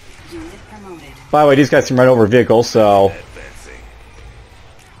 Unit promoted. By the way, these guys can run over vehicles, so Advancing.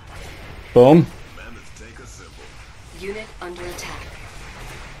 boom. Mammoth tank assembled. Unit under attack.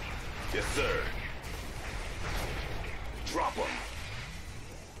 Yes, sir. Drop them.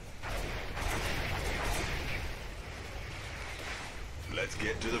 Let's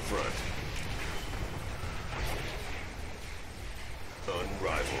get to the front.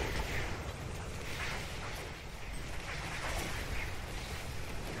 Unrivaled.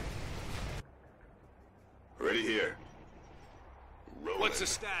 Ready here. Rolling. What's the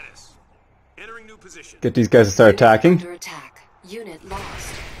status? Entering new position. Get these guys to start attacking. Under attack. Unit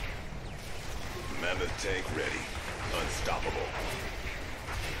lost. Mammoth tank ready. Unstoppable.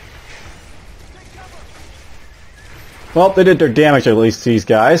 Well, they did their damage at least, these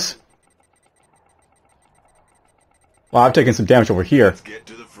guys. Well, I'm taking some damage over here. Let's get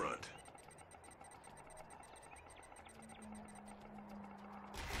to the front.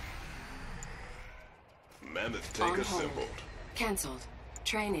 Mammoth tank On hold. assembled. Cancelled.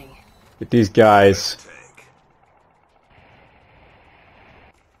 Training. Get these guys. Tank.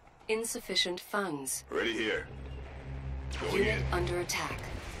 Insufficient funds. Ready here. Going Unit in. under attack.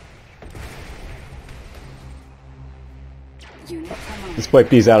 Unit promoted. Let's wipe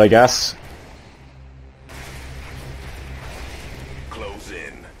these out, I guess. Close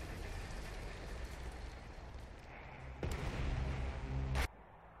in.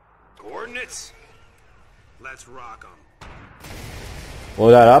 Coordinates? Let's rock 'em.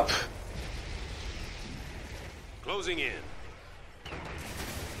 Blow that up. Closing in.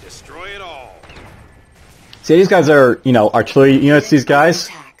 Destroy it all. See, these guys are, you know, artillery units, these guys.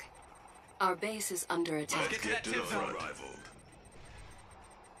 Attack. Our base is under attack. Let's get to the front. Unrivaled.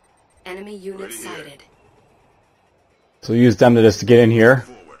 Enemy unit Ready here. sighted. So use them to just get in here.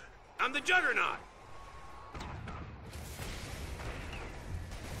 Forward. I'm the Juggernaut.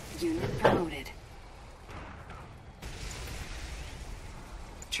 Unit promoted.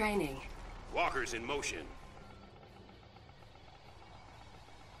 Training. Walkers in motion.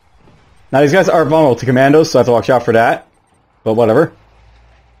 Now, these guys are vulnerable to commandos, so I have to watch out for that. But whatever.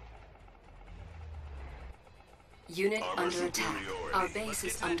 Unit under attack. Our base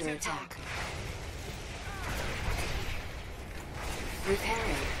is under attack.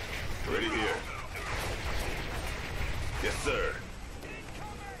 Repairing. Ready here. Yes, sir.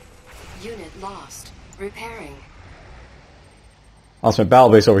 Unit lost. Repairing. Lost my battle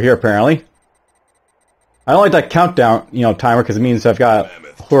base over here, apparently. I don't like that countdown, timer, because it means I've got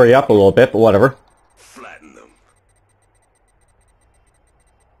to hurry up a little bit, but whatever. Flatten them.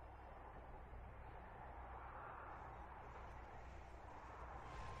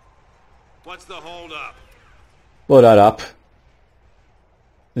 What's the hold up? Blow that up.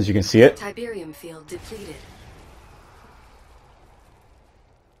 As you can see it. Tiberium field depleted.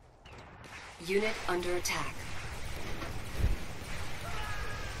 Unit under attack.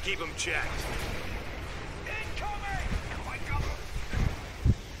 Keep them checked. Incoming! Watch out!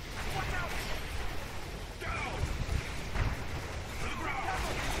 Down!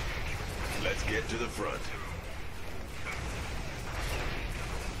 Let's get to the front.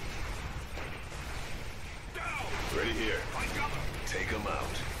 Ready here. Take them out.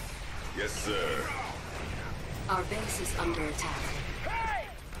 Yes, sir. Our base is under attack.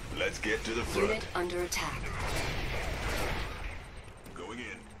 Let's get to the front. Unit under attack. Going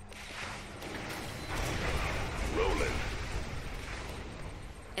in. Rolling.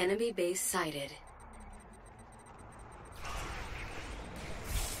 Enemy base sighted.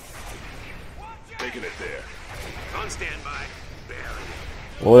 Taking it there. On standby. Barely.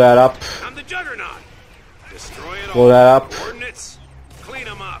 Blow that up. I'm the Juggernaut. Destroy it all. Blow that up. Coordinates. Clean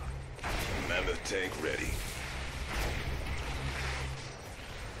them up. Mammoth tank ready.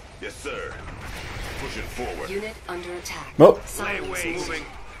 Yes, sir. Pushing forward. Unit under attack. Nope. Lay Silence waste. Moving.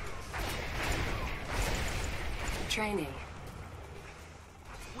 Training.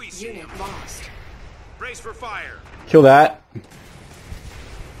 We see Unit 'em. lost. Brace for fire. Kill that.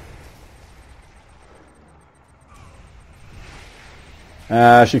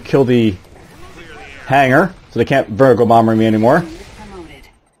 I should kill the Clear the air. hangar, so they can't vertigo bomber me anymore. Unit promoted.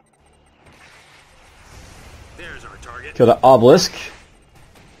 There's our target. Kill the obelisk.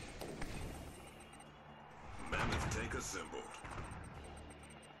 Mammoth tank assembled.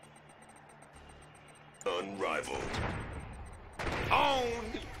 Unrivaled.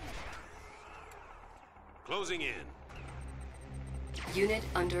 Own. Closing in. Unit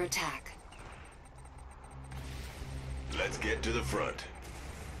under attack. Let's get to the front.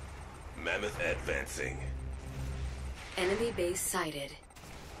 Mammoth advancing. Enemy base sighted.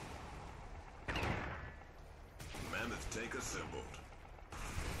 Mammoth tank assembled.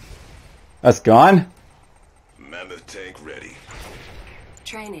 That's gone. Mammoth tank ready.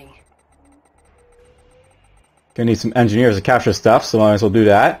 Training. Gonna need some engineers to capture stuff, so might as well do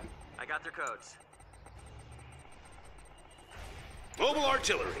that. I got their codes. Mobile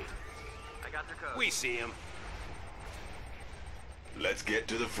artillery. I got their codes. We see him. Let's get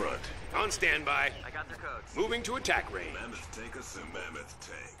to the front. On standby. I got their codes. Moving to attack range. Mammoth tank assembled. Mammoth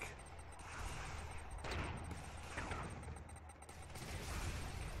tank.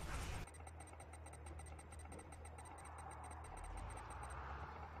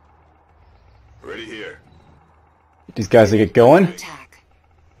 Ready here. Get these guys to get going. Attack.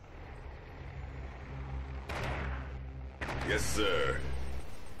 Yes, sir.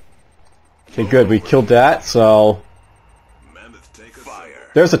 Okay, good. We killed that, so Mammoth tank fire.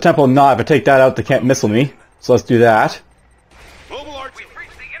 there's a temple knot. If I take that out, they can't missile me. So let's do that. Mobile artillery. We've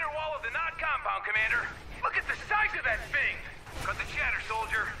reached the inner wall of the knot compound, Commander. Look at the size of that thing. Cut the chatter,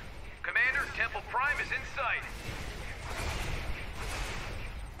 soldier. Commander, Temple Prime is in sight.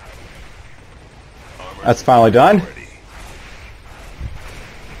 Armor That's finally done. ready.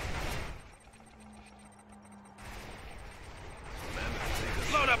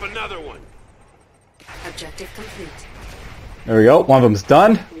 Load up another one. Objective complete. There we go. One of them's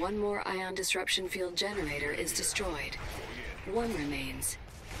done. One more ion disruption field generator is destroyed. One remains.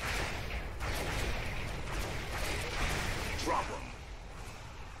 Drop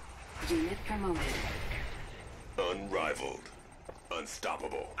 'em. Unit promoted. Unrivaled.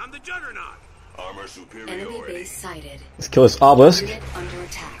 Unstoppable. I'm the Juggernaut. Armor Enemy superiority. base sighted. Let's kill this obelisk. Unit under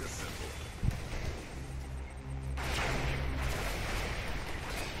attack.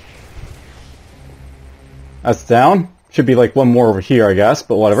 That's down. Should be like one more over here, I guess,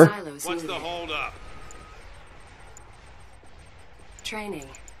 but whatever. Silos What's the moving. hold up? Training.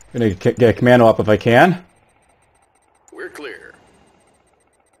 Gonna get a commando up if I can. We're clear.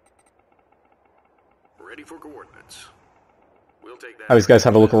 Ready for coordinates. We'll take that. Have these guys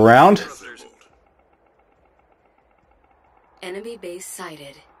have a look around. Enemy base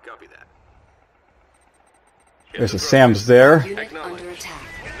sighted. Copy that. There's a Sam's there. Unit under attack.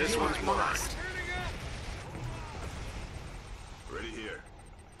 This Unit one's mine. lost. Ready here.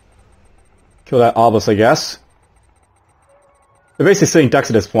 Kill that obelisk, I guess. They're basically sitting ducks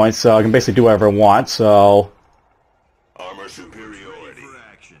at this point, so I can basically do whatever I want, so... Armor superiority.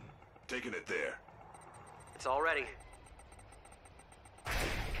 Taking it there. It's all ready.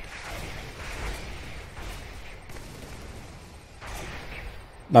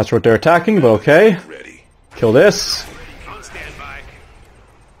 Not sure what they're attacking, but okay. Ready. Kill this. On standby.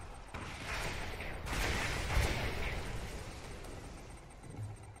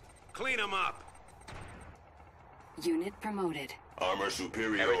 Clean them up. Unit promoted. Armor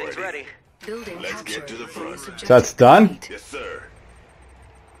superiority. Everything's ready. Building Let's captured. get to the front. Bonus So that's objective done? complete. Yes, sir.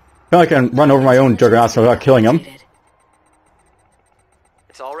 I feel like I can run over my own juggernauts without killing them.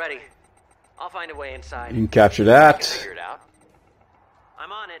 It's all ready. I'll find a way inside. You can capture I that. can figure it out.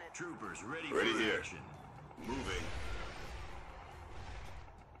 I'm on it. Troopers ready, Ready for here. action. Moving.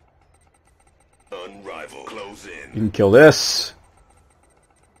 Unrivaled. Close You in. can kill this.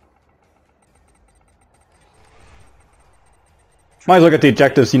 Might as well get the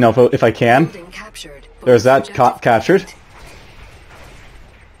objectives, you know, if I can. Building captured. There's Bonus that objective captured. complete.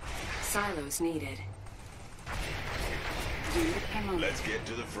 Silos needed. Unit promoted. Let's get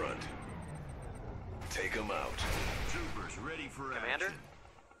to the front. Take them out. Troopers ready for Commander? action.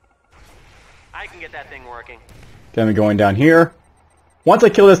 I can get that thing working. Got me going down here. Once I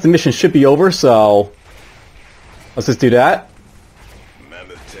kill this, the mission should be over, so... Let's just do that.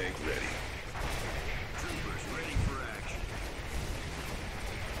 Mammoth tank ready. Troopers ready for action.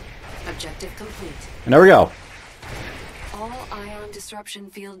 Objective complete. And there we go. All ion disruption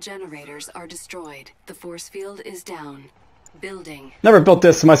field generators are destroyed. The force field is down. Building. Never built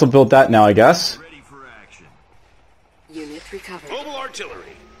this, so might as well build that now, I guess. Ready for action. Unit recovered. Mobile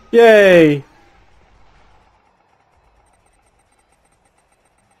artillery. Yay!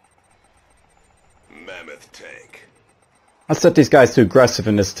 Mammoth tank. Let's set these guys too aggressive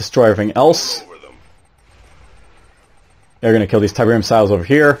and just destroy everything else. Over them. They're gonna kill these Tiberian missiles over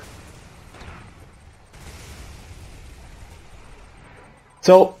here.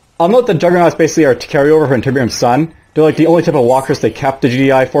 So, I'll note that Juggernauts basically are a carryover from Tiberium's Sun. They're like the only type of walkers that kept the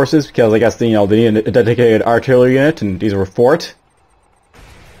GDI forces, because I guess they need a dedicated artillery unit, and these were for it.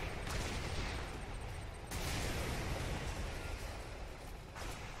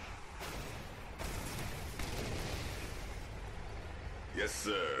 Yes,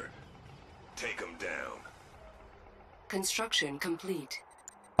 sir. Take them down. Construction complete.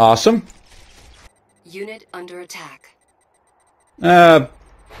 Awesome. Unit under attack. Right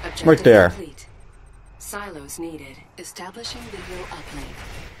Objective there. complete. Silos needed. Establishing video uplink.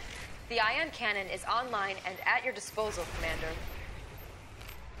 The ion cannon is online and at your disposal, Commander.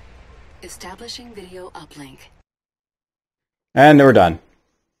 Establishing video uplink. And we're done.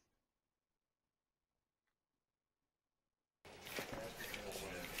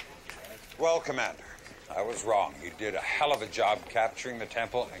 Well, Commander, I was wrong. You did a hell of a job capturing the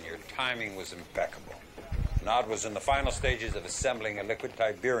temple, and your timing was impeccable. Nod was in the final stages of assembling a liquid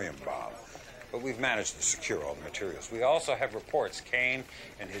Tiberium bomb, but we've managed to secure all the materials. We also have reports Kane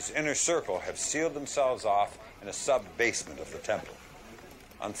and his inner circle have sealed themselves off in a sub-basement of the temple.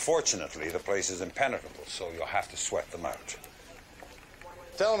 Unfortunately, the place is impenetrable, so you'll have to sweat them out.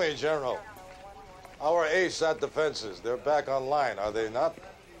 Tell me, General, our ASAT defenses, they're back online, are they not?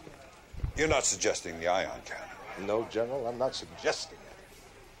 You're not suggesting the ion cannon? No, General, I'm not suggesting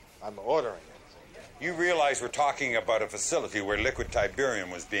it. I'm ordering it. You realize we're talking about a facility where liquid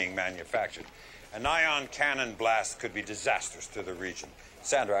Tiberium was being manufactured. An ion cannon blast could be disastrous to the region.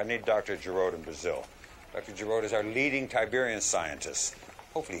 Sandra, I need Dr. Giroud in Brazil. Dr. Giroud is our leading Tiberian scientist.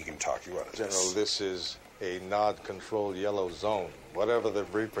 Hopefully he can talk you out of General, this. this is a Nod-controlled yellow zone. Whatever the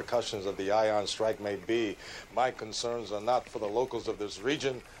repercussions of the ion strike may be, my concerns are not for the locals of this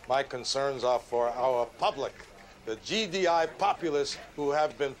region. My concerns are for our public, the GDI populace who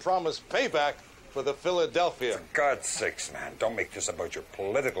have been promised payback for the Philadelphia. For God's sakes, man, don't make this about your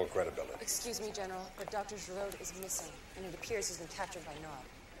political credibility. Excuse me, General, but Dr. Giroud is missing, and it appears he's been captured by Nod.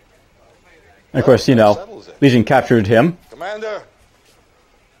 And of course, you know, Legion captured him. Commander,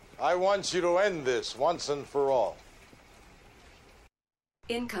 I want you to end this once and for all.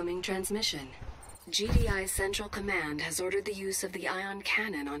 Incoming transmission. GDI Central Command has ordered the use of the ion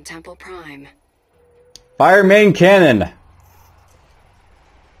cannon on Temple Prime. Fire main cannon.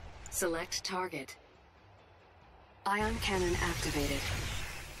 Select target. Ion cannon activated.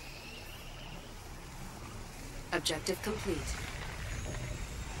 Objective complete.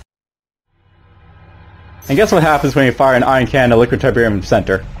 And guess what happens when you fire an ion cannon at a liquid Tiberium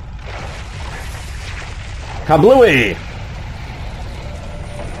center? Kablooey!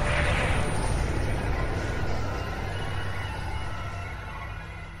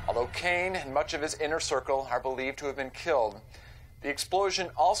 Although Kane and much of his inner circle are believed to have been killed, the explosion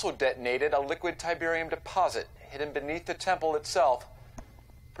also detonated a liquid Tiberium deposit hidden beneath the temple itself,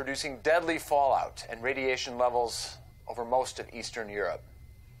 producing deadly fallout and radiation levels over most of Eastern Europe.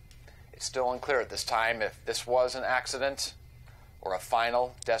 It's still unclear at this time if this was an accident or a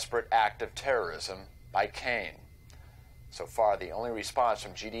final, desperate act of terrorism by Kane. So far, the only response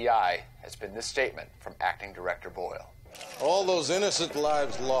from GDI has been this statement from Acting Director Boyle. All those innocent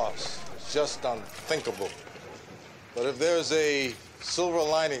lives lost. It's just unthinkable. But if there's a silver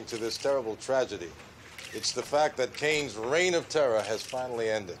lining to this terrible tragedy, it's the fact that Kane's reign of terror has finally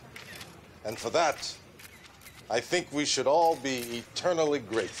ended. And for that, I think we should all be eternally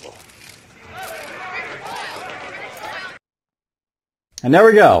grateful. And there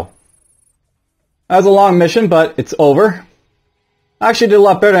we go. That was a long mission, but it's over. I actually did a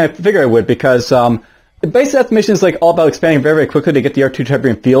lot better than I figured I would, because basically that mission is like all about expanding very, very quickly to get the R2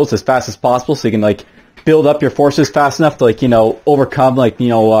 Tiberian fields as fast as possible, so you can like build up your forces fast enough to like, you know, overcome like, you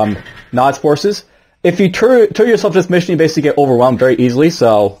know, Nod's forces. If you turn yourself to this mission, you basically get overwhelmed very easily,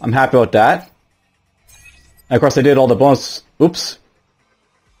 so I'm happy about that. And of course I did all the bonus... Oops.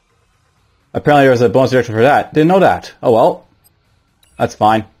 Apparently there was a bonus direction for that. Didn't know that. Oh well. That's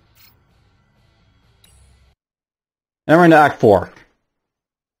fine. Then we're into Act 4.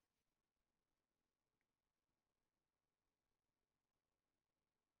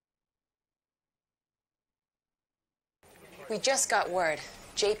 We just got word.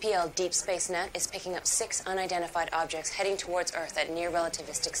 JPL Deep Space Net is picking up 6 unidentified objects heading towards Earth at near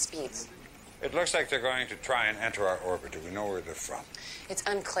relativistic speeds. It looks like they're going to try and enter our orbit. Do we know where they're from? It's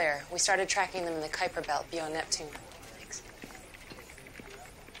unclear. We started tracking them in the Kuiper Belt beyond Neptune. Thanks.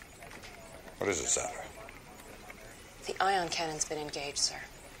 What is it, Sarah? The ion cannon's been engaged, sir.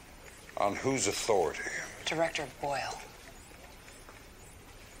 On whose authority? Director Boyle.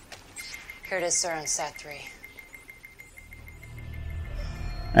 Here it is, sir, on Sat-3.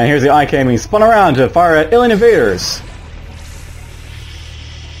 And here's the ion cannon being spun around to fire at alien invaders.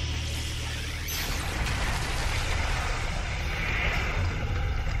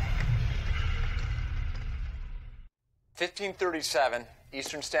 (1537)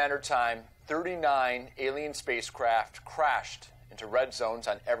 Eastern Standard Time, 39 alien spacecraft crashed into red zones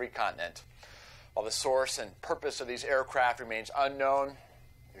on every continent. While the source and purpose of these aircraft remains unknown,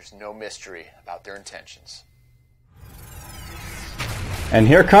 there's no mystery about their intentions. And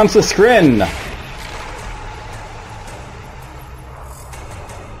here comes the screen.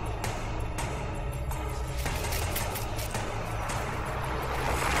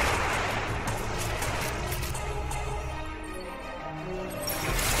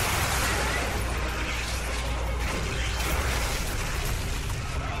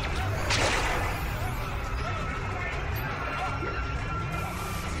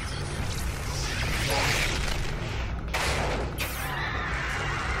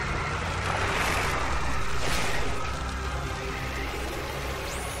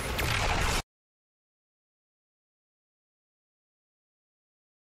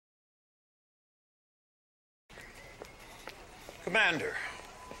 Commander,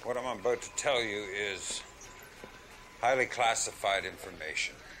 what I'm about to tell you is highly classified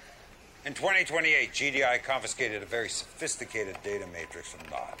information. In 2028, GDI confiscated a very sophisticated data matrix from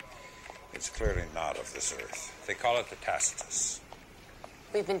Nod. It's clearly not of this Earth. They call it the Tacitus.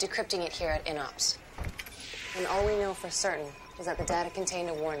 We've been decrypting it here at INOPS. And all we know for certain is that the data contained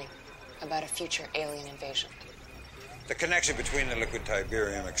a warning about a future alien invasion. The connection between the liquid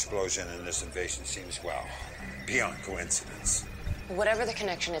Tiberium explosion and this invasion seems, well, beyond coincidence. Whatever the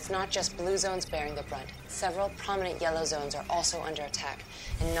connection, it's not just blue zones bearing the brunt. Several prominent yellow zones are also under attack,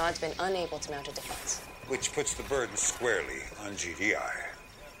 and Nod's been unable to mount a defense. Which puts the burden squarely on GDI.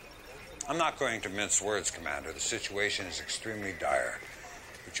 I'm not going to mince words, Commander. The situation is extremely dire.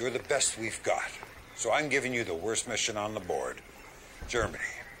 But you're the best we've got. So I'm giving you the worst mission on the board. Germany.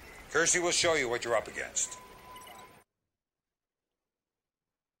 Kersey will show you what you're up against.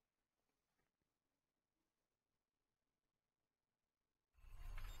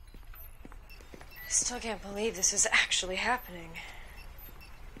 I still can't believe this is actually happening.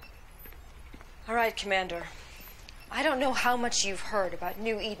 All right, Commander. I don't know how much you've heard about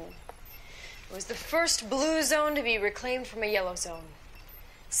New Eden. It was the first blue zone to be reclaimed from a yellow zone.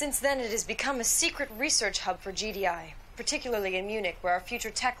 Since then, it has become a secret research hub for GDI, particularly in Munich, where our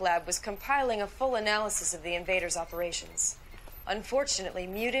future tech lab was compiling a full analysis of the invaders' operations. Unfortunately,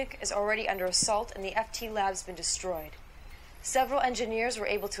 Munich is already under assault and the FT lab's been destroyed. Several engineers were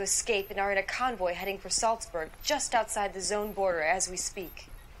able to escape and are in a convoy heading for Salzburg, just outside the zone border as we speak.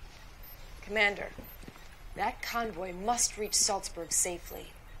 Commander, that convoy must reach Salzburg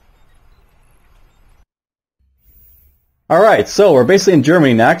safely. Alright, so we're basically in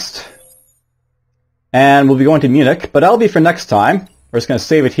Germany next. And we'll be going to Munich, but that'll be for next time. We're just going to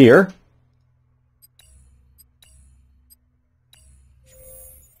save it here.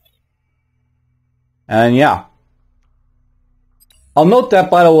 And yeah. I'll note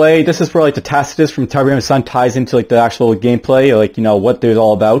that, by the way, this is where like the Tacitus from Tiberian Sun ties into like the actual gameplay, like, you know, what they're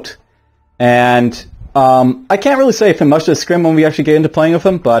all about. And I can't really say for much of the scrim when we actually get into playing with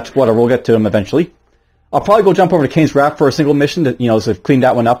him, but whatever, we'll get to him eventually. I'll probably go jump over to Kane's Wrap for a single mission to, you know, sort of clean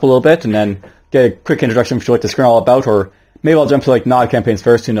that one up a little bit, and then get a quick introduction for what the scrim all about, or maybe I'll jump to like Nod campaigns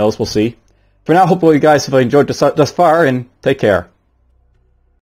first, who knows, we'll see. For now, hopefully you guys have enjoyed this thus far, and take care.